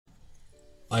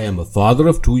I am a father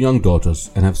of two young daughters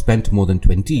and have spent more than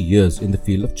 20 years in the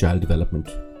field of child development.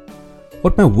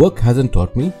 What my work hasn't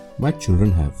taught me, my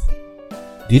children have.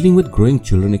 Dealing with growing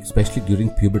children, especially during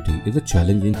puberty, is a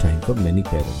challenging time for many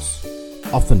parents.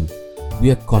 Often,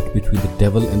 we are caught between the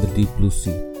devil and the deep blue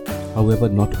sea. However,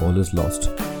 not all is lost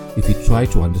if we try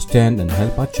to understand and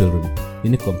help our children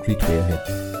in a concrete way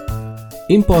ahead.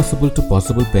 Impossible to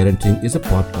Possible Parenting is a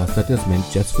podcast that is meant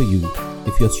just for you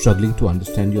if you are struggling to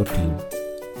understand your teen.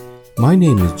 My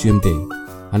name is Jim Day,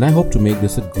 and I hope to make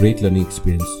this a great learning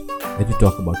experience as we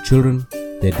talk about children,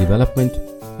 their development,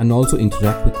 and also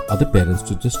interact with other parents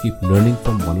to just keep learning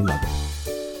from one another.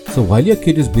 So while your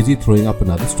kid is busy throwing up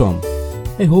another storm,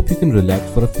 I hope you can relax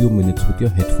for a few minutes with your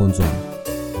headphones on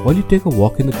while you take a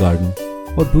walk in the garden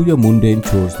or do your mundane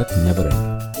chores that never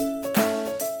end.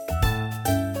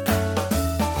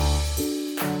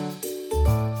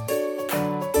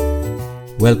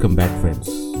 Welcome back, friends.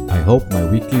 I hope my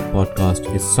weekly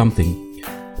podcast is something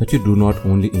that you do not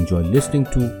only enjoy listening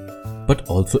to, but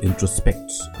also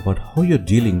introspects about how you're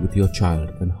dealing with your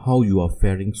child and how you are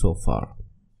faring so far.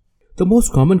 The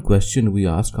most common question we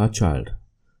ask our child: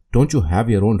 don't you have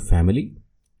your own family?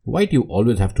 Why do you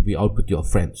always have to be out with your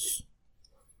friends?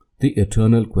 The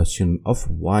eternal question of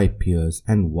why peers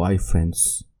and why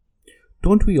friends.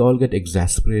 Don't we all get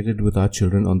exasperated with our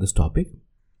children on this topic?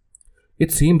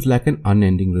 It seems like an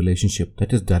unending relationship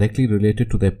that is directly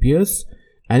related to their peers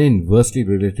and inversely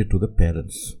related to the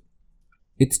parents.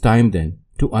 It's time then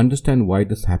to understand why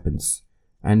this happens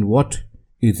and what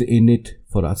is in it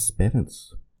for us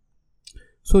parents.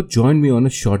 So join me on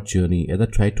a short journey as I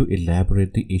try to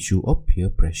elaborate the issue of peer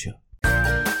pressure.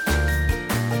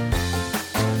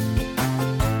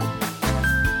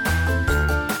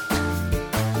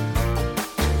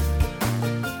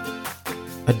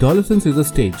 Adolescence is a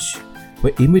stage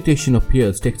where imitation of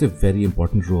peers takes a very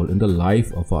important role in the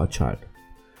life of our child.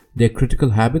 Their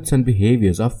critical habits and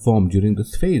behaviors are formed during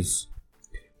this phase.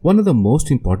 One of the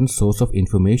most important sources of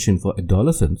information for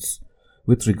adolescents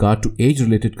with regard to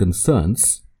age-related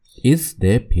concerns is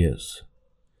their peers.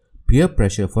 Peer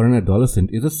pressure for an adolescent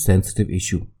is a sensitive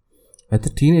issue, as the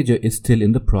teenager is still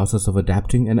in the process of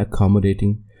adapting and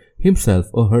accommodating himself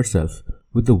or herself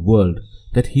with the world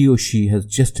that he or she has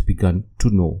just begun to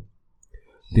know.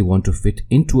 They want to fit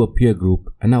into a peer group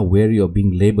and are wary of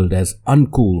being labeled as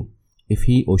uncool if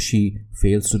he or she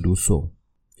fails to do so.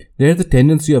 There is a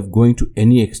tendency of going to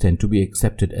any extent to be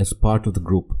accepted as part of the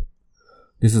group.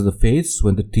 This is the phase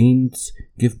when the teens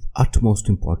give utmost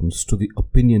importance to the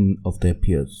opinion of their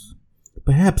peers,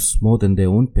 perhaps more than their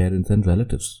own parents and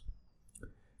relatives.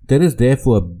 There is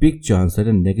therefore a big chance that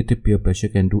a negative peer pressure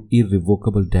can do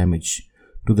irrevocable damage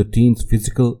to the teen's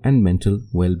physical and mental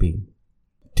well-being.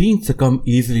 Teens succumb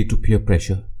easily to peer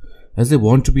pressure as they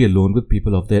want to be alone with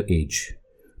people of their age.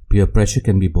 Peer pressure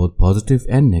can be both positive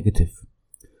and negative.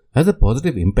 As a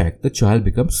positive impact, the child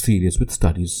becomes serious with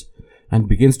studies and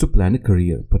begins to plan a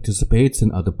career, participates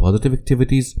in other positive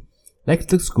activities like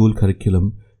the school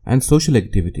curriculum and social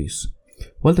activities,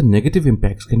 while the negative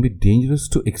impacts can be dangerous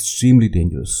to extremely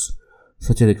dangerous,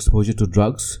 such as exposure to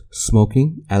drugs,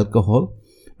 smoking, alcohol,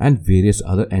 and various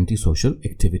other antisocial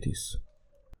activities.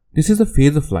 This is a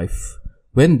phase of life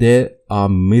when there are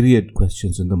myriad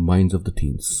questions in the minds of the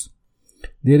teens.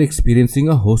 They are experiencing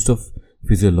a host of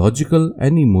physiological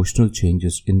and emotional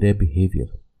changes in their behavior.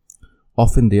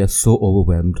 Often they are so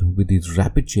overwhelmed with these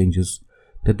rapid changes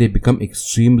that they become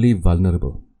extremely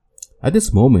vulnerable. At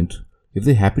this moment, if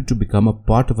they happen to become a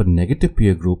part of a negative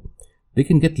peer group, they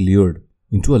can get lured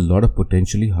into a lot of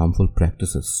potentially harmful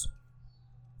practices.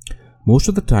 Most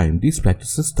of the time, these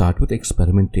practices start with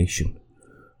experimentation,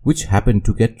 which happen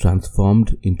to get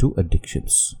transformed into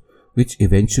addictions, which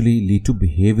eventually lead to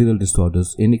behavioral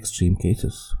disorders in extreme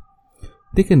cases.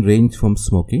 They can range from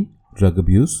smoking, drug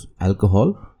abuse,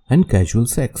 alcohol, and casual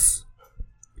sex.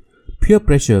 Peer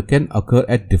pressure can occur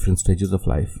at different stages of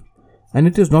life, and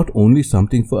it is not only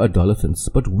something for adolescents,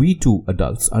 but we too,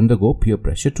 adults, undergo peer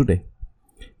pressure today,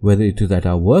 whether it is at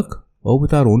our work or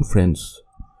with our own friends.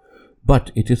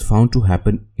 But it is found to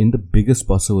happen in the biggest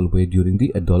possible way during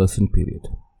the adolescent period.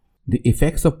 The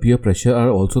effects of peer pressure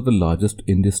are also the largest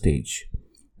in this stage.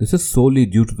 This is solely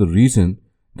due to the reason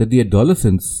that the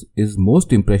adolescence is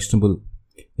most impressionable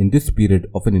in this period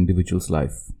of an individual's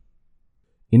life.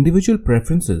 Individual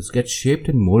preferences get shaped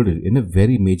and molded in a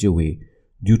very major way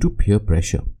due to peer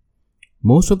pressure.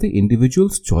 Most of the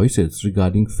individual's choices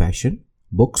regarding fashion,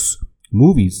 books,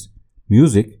 movies,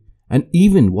 music, and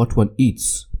even what one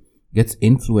eats gets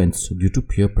influenced due to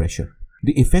peer pressure.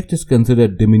 The effect is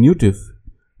considered diminutive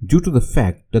due to the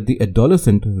fact that the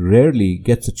adolescent rarely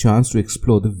gets a chance to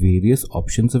explore the various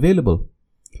options available.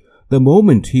 The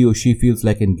moment he or she feels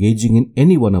like engaging in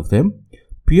any one of them,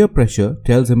 peer pressure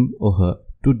tells him or her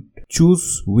to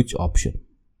choose which option.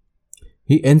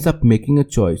 He ends up making a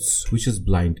choice which is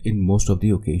blind in most of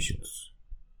the occasions.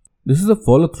 This is a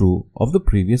follow-through of the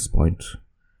previous point.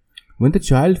 When the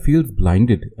child feels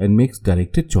blinded and makes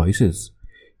directed choices,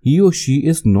 he or she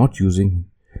is not using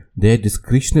their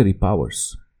discretionary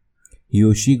powers. He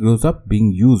or she grows up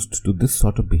being used to this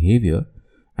sort of behavior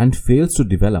and fails to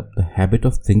develop the habit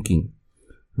of thinking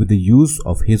with the use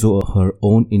of his or her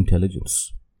own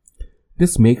intelligence.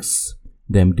 This makes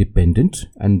them dependent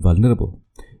and vulnerable,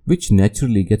 which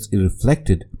naturally gets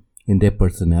reflected in their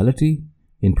personality,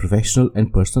 in professional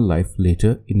and personal life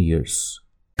later in years.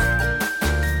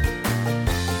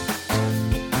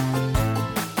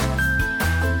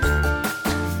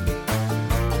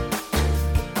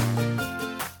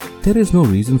 There is no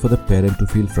reason for the parent to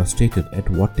feel frustrated at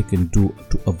what they can do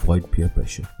to avoid peer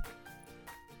pressure.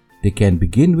 They can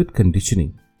begin with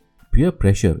conditioning. Peer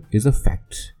pressure is a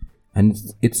fact, and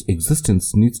its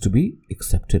existence needs to be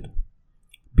accepted.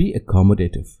 Be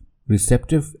accommodative,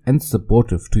 receptive, and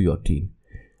supportive to your teen,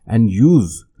 and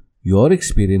use your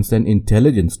experience and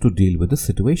intelligence to deal with the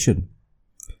situation.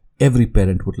 Every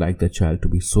parent would like their child to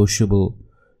be sociable,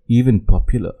 even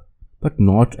popular, but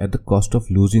not at the cost of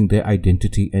losing their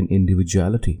identity and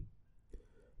individuality.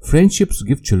 Friendships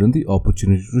give children the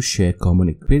opportunity to share common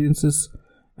experiences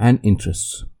and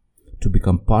interests, to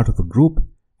become part of a group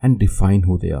and define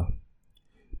who they are.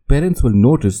 Parents will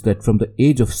notice that from the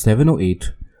age of 7 or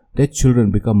 8, their children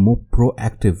become more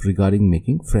proactive regarding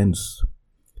making friends.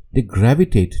 They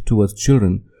gravitate towards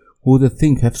children who they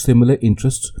think have similar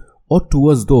interests or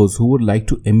towards those who would like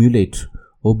to emulate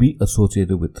or be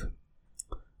associated with.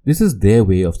 This is their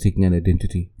way of seeking an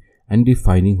identity and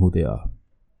defining who they are.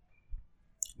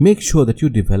 Make sure that you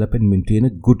develop and maintain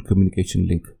a good communication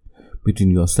link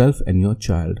between yourself and your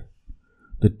child.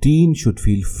 The teen should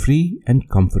feel free and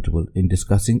comfortable in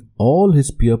discussing all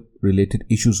his peer-related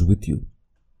issues with you.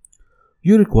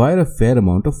 You require a fair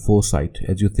amount of foresight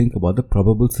as you think about the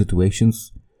probable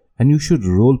situations, and you should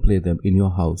role-play them in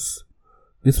your house.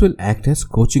 This will act as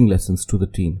coaching lessons to the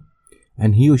teen,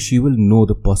 and he or she will know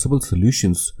the possible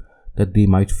solutions that they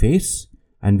might face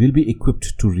and will be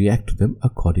equipped to react to them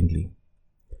accordingly.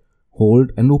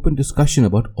 Hold an open discussion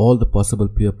about all the possible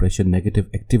peer pressure negative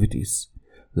activities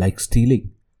like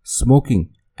stealing, smoking,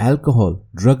 alcohol,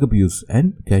 drug abuse,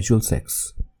 and casual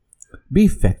sex. Be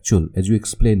factual as you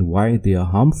explain why they are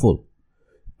harmful.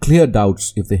 Clear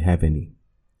doubts if they have any.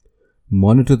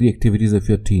 Monitor the activities of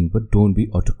your teen, but don't be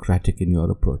autocratic in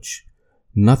your approach.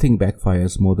 Nothing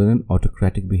backfires more than an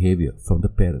autocratic behavior from the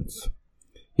parents.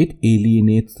 It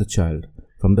alienates the child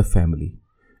from the family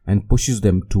and pushes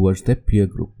them towards their peer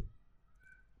group.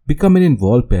 Become an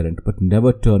involved parent, but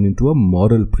never turn into a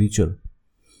moral preacher.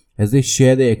 As they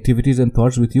share their activities and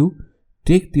thoughts with you,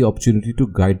 take the opportunity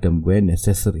to guide them where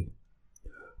necessary.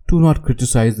 Do not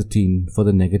criticize the teen for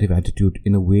the negative attitude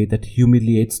in a way that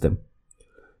humiliates them.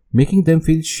 Making them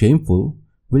feel shameful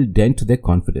will dent their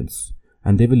confidence,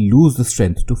 and they will lose the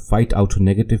strength to fight out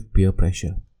negative peer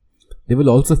pressure. They will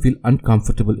also feel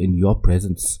uncomfortable in your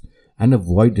presence and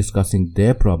avoid discussing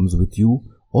their problems with you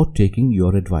or taking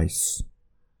your advice.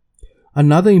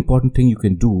 Another important thing you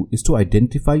can do is to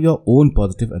identify your own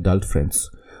positive adult friends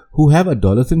who have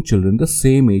adolescent children the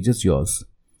same age as yours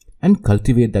and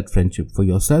cultivate that friendship for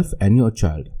yourself and your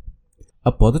child.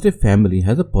 A positive family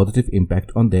has a positive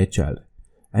impact on their child,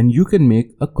 and you can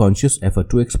make a conscious effort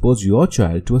to expose your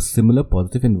child to a similar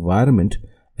positive environment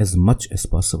as much as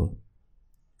possible.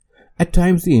 At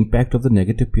times, the impact of the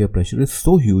negative peer pressure is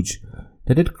so huge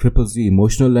that it cripples the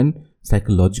emotional and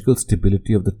psychological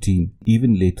stability of the teen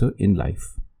even later in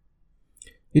life.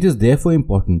 It is therefore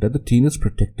important that the teen is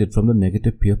protected from the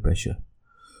negative peer pressure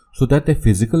so that their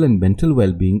physical and mental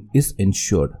well-being is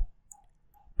ensured.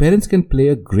 Parents can play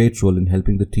a great role in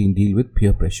helping the teen deal with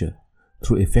peer pressure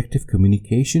through effective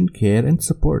communication, care, and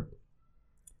support.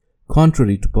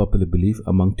 Contrary to popular belief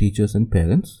among teachers and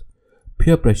parents,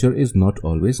 peer pressure is not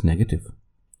always negative.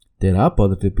 There are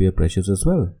positive peer pressures as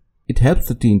well. It helps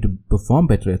the teen to perform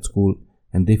better at school,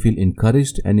 and they feel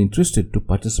encouraged and interested to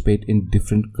participate in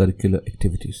different curricular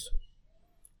activities.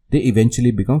 They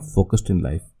eventually become focused in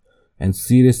life and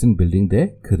serious in building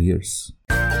their careers.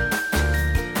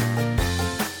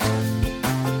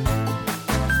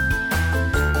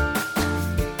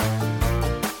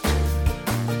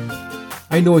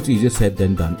 I know it's easier said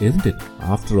than done, isn't it?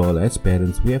 After all, as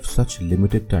parents, we have such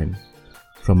limited time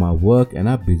from our work and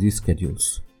our busy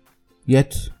schedules.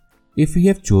 Yet, if we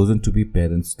have chosen to be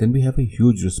parents, then we have a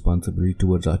huge responsibility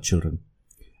towards our children,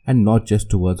 and not just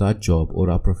towards our job or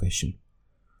our profession.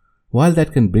 While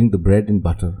that can bring the bread and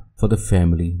butter for the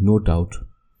family, no doubt,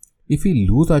 if we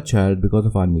lose our child because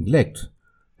of our neglect,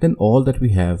 then all that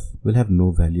we have will have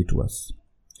no value to us.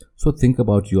 So think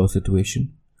about your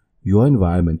situation, your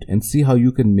environment, and see how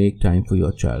you can make time for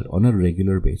your child on a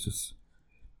regular basis.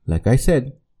 Like I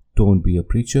said, don't be a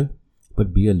preacher,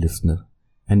 but be a listener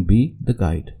and be the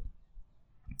guide.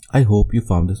 I hope you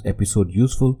found this episode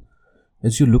useful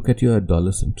as you look at your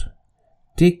adolescent.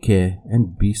 Take care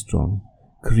and be strong.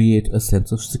 Create a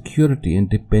sense of security and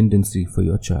dependency for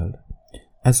your child.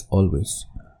 As always,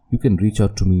 you can reach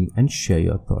out to me and share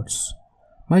your thoughts.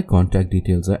 My contact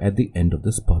details are at the end of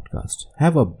this podcast.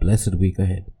 Have a blessed week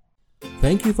ahead.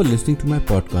 Thank you for listening to my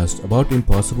podcast about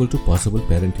impossible to possible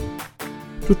parenting.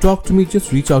 To talk to me,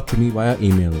 just reach out to me via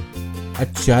email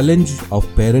at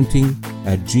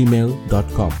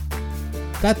challengeofparenting@gmail.com.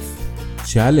 That's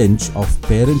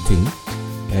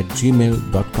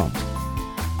challengeofparenting@gmail.com.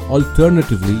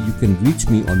 Alternatively, you can reach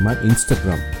me on my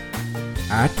Instagram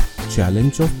at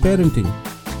challengeofparenting.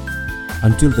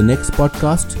 Until the next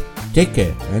podcast, take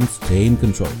care and stay in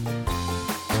control.